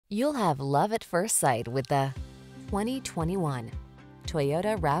You'll have love at first sight with the 2021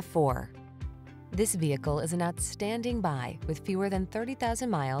 Toyota RAV4. This vehicle is an outstanding buy with fewer than 30,000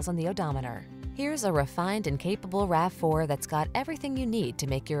 miles on the odometer. Here's a refined and capable RAV4 that's got everything you need to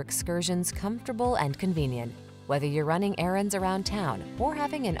make your excursions comfortable and convenient. Whether you're running errands around town or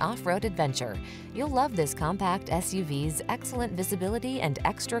having an off-road adventure, you'll love this compact SUV's excellent visibility and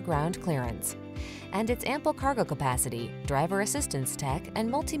extra ground clearance. And its ample cargo capacity, driver assistance tech, and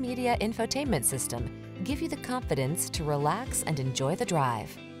multimedia infotainment system give you the confidence to relax and enjoy the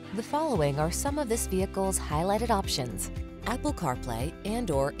drive. The following are some of this vehicle's highlighted options: Apple CarPlay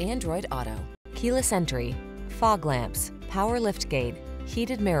and/or Android Auto, keyless entry, fog lamps, power liftgate,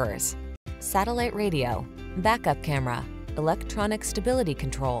 heated mirrors, satellite radio, backup camera, electronic stability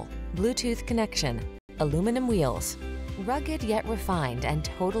control, Bluetooth connection, aluminum wheels. Rugged yet refined and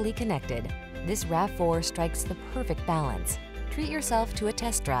totally connected, this RAV4 strikes the perfect balance. Treat yourself to a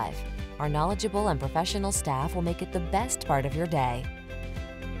test drive. Our knowledgeable and professional staff will make it the best part of your day.